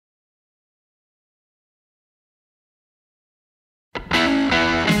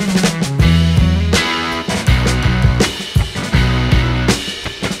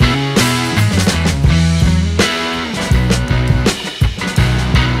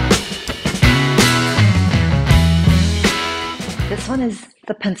one is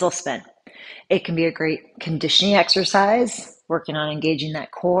the pencil spin. It can be a great conditioning exercise, working on engaging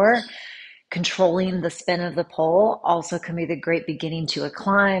that core. Controlling the spin of the pole also can be the great beginning to a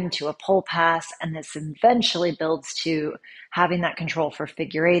climb, to a pole pass, and this eventually builds to having that control for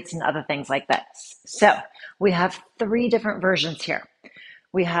figure eights and other things like this. So we have three different versions here.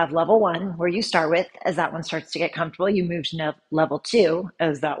 We have level one, where you start with. As that one starts to get comfortable, you move to level two.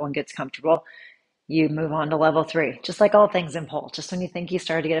 As that one gets comfortable, you move on to level three. Just like all things in pole, just when you think you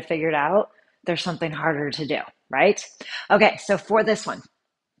started to get it figured out, there's something harder to do, right? Okay, so for this one,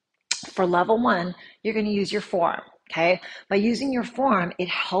 for level one, you're going to use your forearm, okay? By using your forearm, it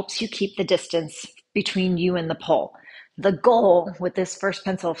helps you keep the distance between you and the pole. The goal with this first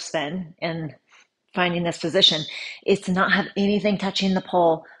pencil spin and finding this position is to not have anything touching the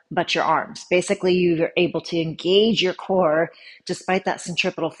pole but your arms. Basically, you're able to engage your core despite that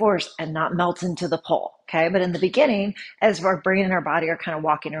centripetal force and not melt into the pole, okay? But in the beginning, as our brain and our body are kind of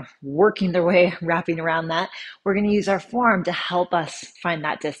walking or working their way, wrapping around that, we're going to use our forearm to help us find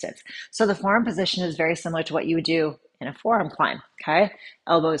that distance. So the forearm position is very similar to what you would do in a forearm climb, okay?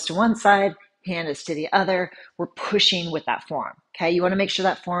 Elbows to one side, hand is to the other. We're pushing with that forearm, okay? You want to make sure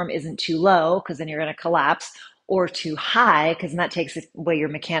that forearm isn't too low because then you're going to collapse, or too high because then that takes away your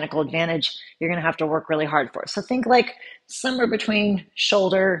mechanical advantage you're going to have to work really hard for. So think like somewhere between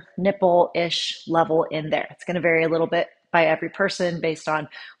shoulder, nipple-ish level in there. It's going to vary a little bit by every person based on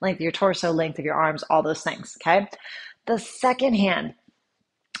length of your torso, length of your arms, all those things, okay? The second hand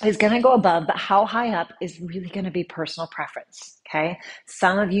is going to go above, but how high up is really going to be personal preference, okay?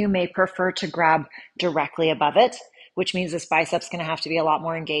 Some of you may prefer to grab directly above it, which means this bicep's going to have to be a lot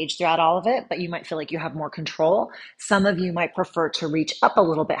more engaged throughout all of it, but you might feel like you have more control. Some of you might prefer to reach up a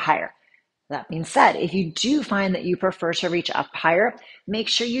little bit higher. That being said, if you do find that you prefer to reach up higher, make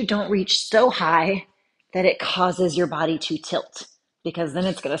sure you don't reach so high that it causes your body to tilt, because then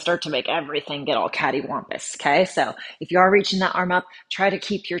it's going to start to make everything get all cattywampus, okay? So if you are reaching that arm up, try to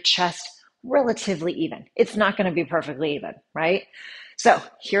keep your chest relatively even. It's not going to be perfectly even, right? So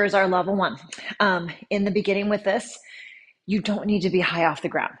here's our level one. In the beginning with this, you don't need to be high off the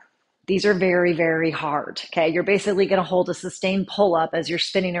ground. These are very, very hard, okay? You're basically going to hold a sustained pull up as you're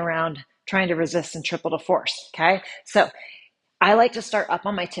spinning around trying to resist centripetal force, okay? So I like to start up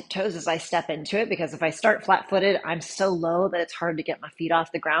on my tiptoes as I step into it, because if I start flat-footed, I'm so low that it's hard to get my feet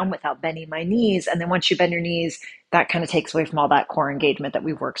off the ground without bending my knees. And then once you bend your knees, that kind of takes away from all that core engagement that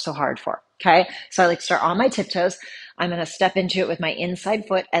we've worked so hard for, okay? So I like to start on my tiptoes. I'm going to step into it with my inside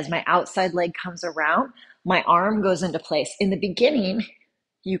foot. As my outside leg comes around, my arm goes into place. In the beginning,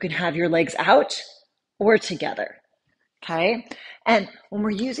 you can have your legs out or together, okay? And when we're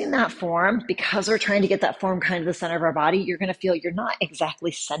using that form, because we're trying to get that form kind of the center of our body, you're going to feel you're not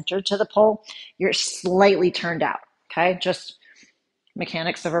exactly centered to the pole. You're slightly turned out, okay? Just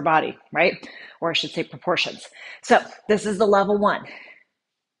mechanics of our body, right? Or I should say proportions. So this is the level one.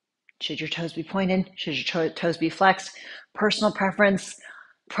 Should your toes be pointed? Should your toes be flexed? Personal preference.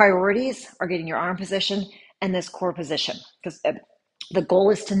 Priorities are getting your arm position and this core position, because the goal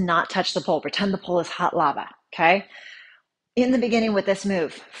is to not touch the pole. Pretend the pole is hot lava, okay? In the beginning with this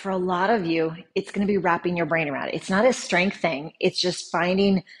move, for a lot of you, it's going to be wrapping your brain around it. It's not a strength thing. It's just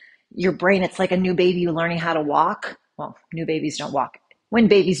finding your brain. It's like a new baby learning how to walk. Well, new babies don't walk. When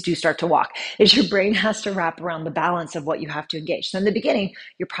babies do start to walk, is your brain has to wrap around the balance of what you have to engage. So in the beginning,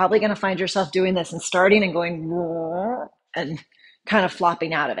 you're probably going to find yourself doing this and starting and going and kind of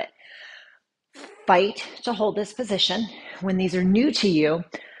flopping out of it. Fight to hold this position. When these are new to you,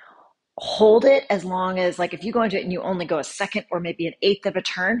 hold it as long as, like, if you go into it and you only go a second or maybe an eighth of a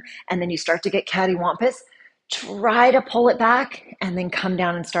turn, and then you start to get cattywampus, try to pull it back and then come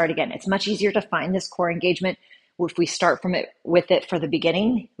down and start again. It's much easier to find this core engagement if we start with it for the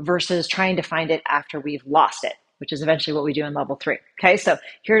beginning versus trying to find it after we've lost it, which is eventually what we do in level three. Okay, so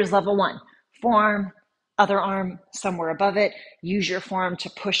here's level one. Forearm, other arm somewhere above it. Use your forearm to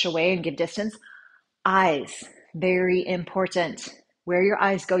push away and give distance. Eyes, very important. Where your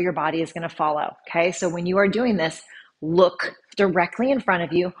eyes go, your body is going to follow. Okay, so when you are doing this, look directly in front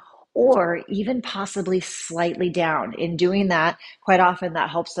of you, or even possibly slightly down. In doing that, quite often that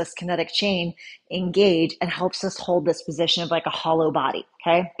helps us kinetic chain engage and helps us hold this position of like a hollow body.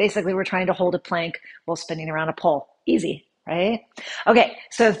 Okay, basically we're trying to hold a plank while spinning around a pole. Easy, right? Okay,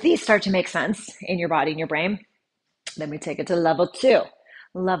 so if these start to make sense in your body and your brain, then we take it to level two.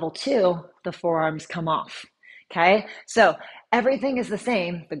 Level two, the forearms come off. Okay, so everything is the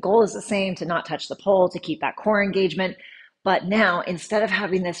same. The goal is the same, to not touch the pole, to keep that core engagement. But now, instead of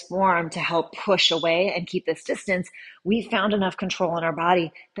having this forearm to help push away and keep this distance, we've found enough control in our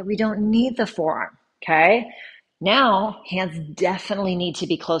body that we don't need the forearm, okay? Now, hands definitely need to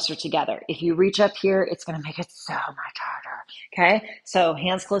be closer together. If you reach up here, it's going to make it so much harder. Okay, so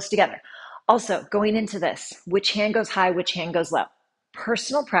hands close together. Also, going into this, which hand goes high, which hand goes low?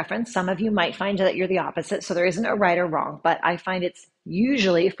 Personal preference. Some of you might find that you're the opposite, so there isn't a right or wrong, but I find it's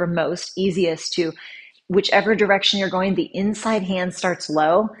usually, for most, easiest to, whichever direction you're going, the inside hand starts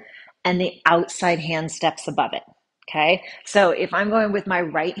low and the outside hand steps above it. Okay, so if I'm going with my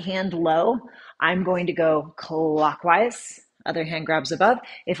right hand low, I'm going to go clockwise, other hand grabs above.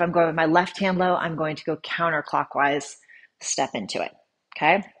 If I'm going with my left hand low, I'm going to go counterclockwise, step into it.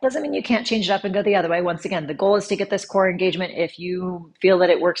 Okay, doesn't mean you can't change it up and go the other way. Once again, the goal is to get this core engagement. If you feel that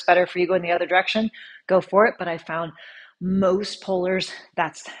it works better for you going the other direction, go for it. But I found most polars,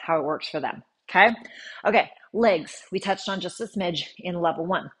 that's how it works for them. Okay, legs. We touched on just a smidge in level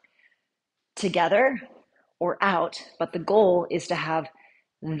 1. Together or out, but the goal is to have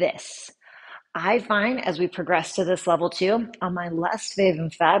this. I find as we progress to this level 2, on my less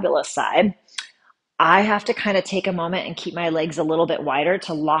and fabulous side, I have to kind of take a moment and keep my legs a little bit wider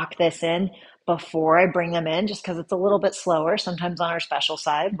to lock this in before I bring them in, just because it's a little bit slower sometimes on our special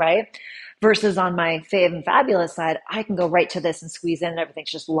side, right? Versus on my fave and fabulous side, I can go right to this and squeeze in and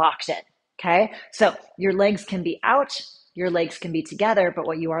everything's just locked in. Okay, so your legs can be out, your legs can be together, but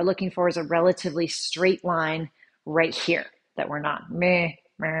what you are looking for is a relatively straight line right here that we're not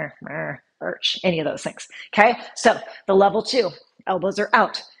any of those things. Okay, so the level 2, elbows are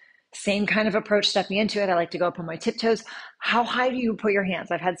out. Same kind of approach stepping into it. I like to go up on my tiptoes. How high do you put your hands?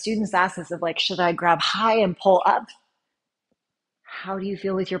 I've had students ask this of like, should I grab high and pull up? How do you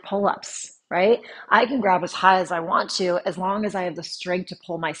feel with your pull-ups, right? I can grab as high as I want to as long as I have the strength to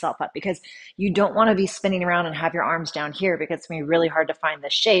pull myself up, because you don't want to be spinning around and have your arms down here because it's going to be really hard to find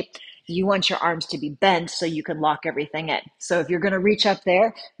this shape. You want your arms to be bent so you can lock everything in. So if you're going to reach up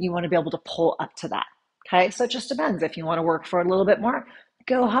there, you want to be able to pull up to that. Okay, so it just depends. If you want to work for a little bit more,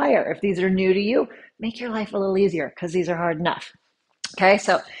 go higher. If these are new to you, make your life a little easier because these are hard enough. Okay,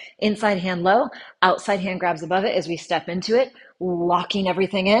 so inside hand low, outside hand grabs above it as we step into it, locking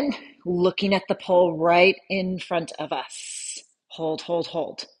everything in, looking at the pole right in front of us. Hold, hold,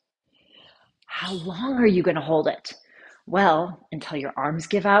 hold. How long are you going to hold it? Well, until your arms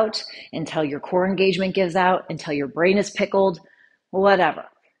give out, until your core engagement gives out, until your brain is pickled, whatever.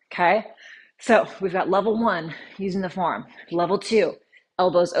 Okay, so we've got level 1, using the forearm. Level 2,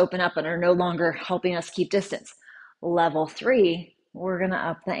 elbows open up and are no longer helping us keep distance. Level 3, we're going to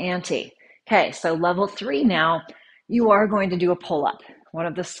up the ante. Okay, so level 3 now, you are going to do a pull-up. One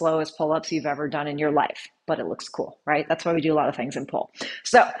of the slowest pull-ups you've ever done in your life, but it looks cool, right? That's why we do a lot of things in pull.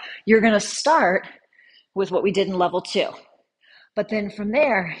 So you're going to start with what we did in level 2. But then from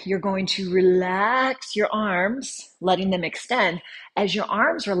there, you're going to relax your arms, letting them extend. As your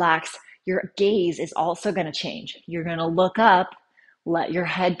arms relax, your gaze is also going to change. You're going to look up, let your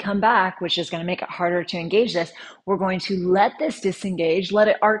head come back, which is going to make it harder to engage this. We're going to let this disengage, let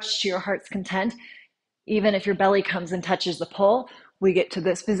it arch to your heart's content. Even if your belly comes and touches the pole, we get to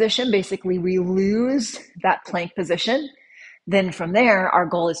this position. Basically, we lose that plank position. Then from there, our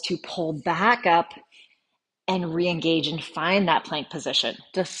goal is to pull back up and re-engage and find that plank position,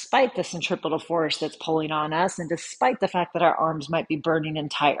 despite the centripetal force that's pulling on us and despite the fact that our arms might be burning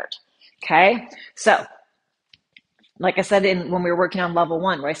and tired. Okay, so like I said when we were working on level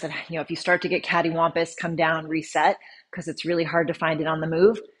 1, where I said, if you start to get cattywampus, come down, reset, because it's really hard to find it on the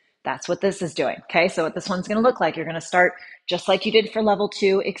move. That's what this is doing. Okay, so what this one's going to look like, you're going to start just like you did for level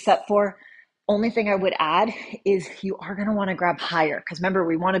 2, except for only thing I would add is you are going to want to grab higher, because remember,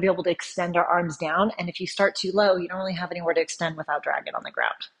 we want to be able to extend our arms down. And if you start too low, you don't really have anywhere to extend without dragging on the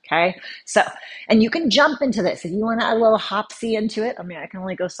ground. Okay, so, and you can jump into this if you want to add a little hopsy into it. I mean, I can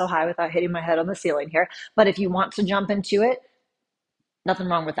only go so high without hitting my head on the ceiling here, but if you want to jump into it, nothing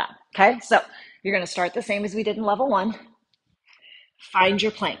wrong with that. Okay, so you're going to start the same as we did in level 1. Find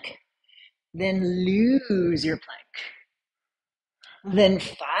your plank, then lose your plank, then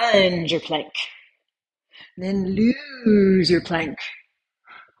find your plank, then lose your plank,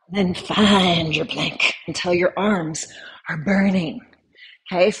 then find your plank until your arms are burning.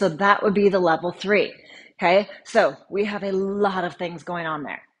 Okay, so that would be the level 3. Okay, so we have a lot of things going on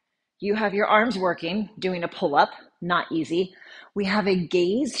there. You have your arms working, doing a pull-up, not easy. We have a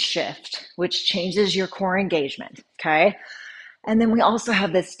gaze shift, which changes your core engagement. Okay, and then we also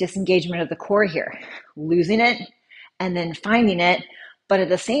have this disengagement of the core here, losing it and then finding it. But at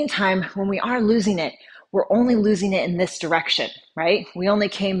the same time, when we are losing it, we're only losing it in this direction, right? We only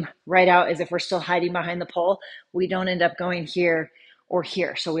came right out as if we're still hiding behind the pole. We don't end up going here or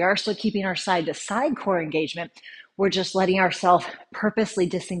here. So we are still keeping our side to side core engagement. We're just letting ourselves purposely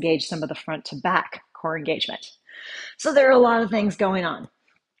disengage some of the front to back core engagement. So there are a lot of things going on.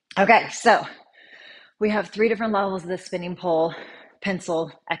 Okay, so we have 3 different levels of the spinning pole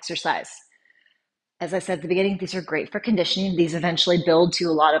pencil exercise. As I said at the beginning, these are great for conditioning. These eventually build to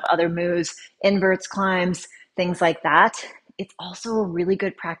a lot of other moves, inverts, climbs, things like that. It's also a really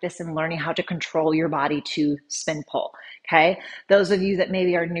good practice in learning how to control your body to spin pull. Okay. Those of you that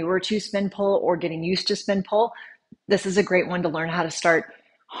maybe are newer to spin pull or getting used to spin pull, this is a great one to learn how to start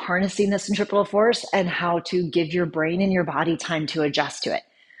harnessing the centripetal force and how to give your brain and your body time to adjust to it.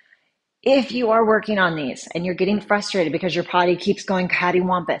 If you are working on these and you're getting frustrated because your body keeps going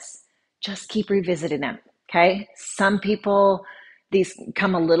cattywampus, just keep revisiting them. Okay. Some people, these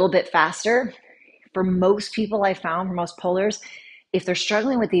come a little bit faster. For most people, I found, for most pullers, if they're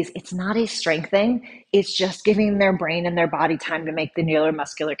struggling with these, it's not a strength thing. It's just giving their brain and their body time to make the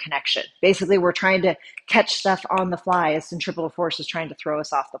neuromuscular connection. Basically, we're trying to catch stuff on the fly as centripetal force is trying to throw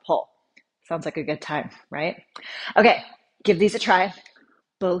us off the pole. Sounds like a good time, right? Okay, give these a try.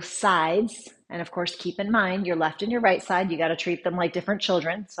 Both sides, and of course, keep in mind your left and your right side, you got to treat them like different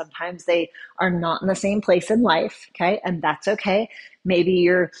children. Sometimes they are not in the same place in life, okay? And that's okay. Maybe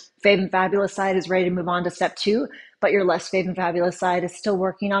your Fave and Fabulous side is ready to move on to step 2, but your less Fave and Fabulous side is still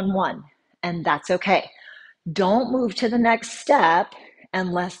working on 1, and that's okay. Don't move to the next step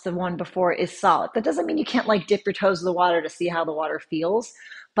unless the one before is solid. That doesn't mean you can't like dip your toes in the water to see how the water feels,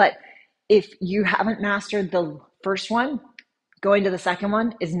 but if you haven't mastered the first one, going to the second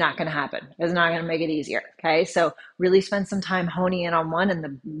one is not going to happen. It's not going to make it easier. Okay. So really spend some time honing in on one, and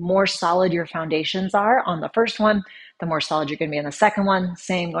the more solid your foundations are on the first one, the more solid you're going to be on the second one.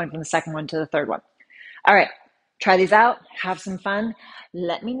 Same going from the second one to the third one. All right. Try these out. Have some fun.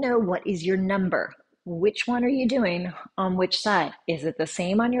 Let me know, what is your number? Which one are you doing on which side? Is it the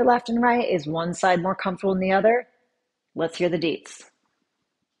same on your left and right? Is one side more comfortable than the other? Let's hear the deets.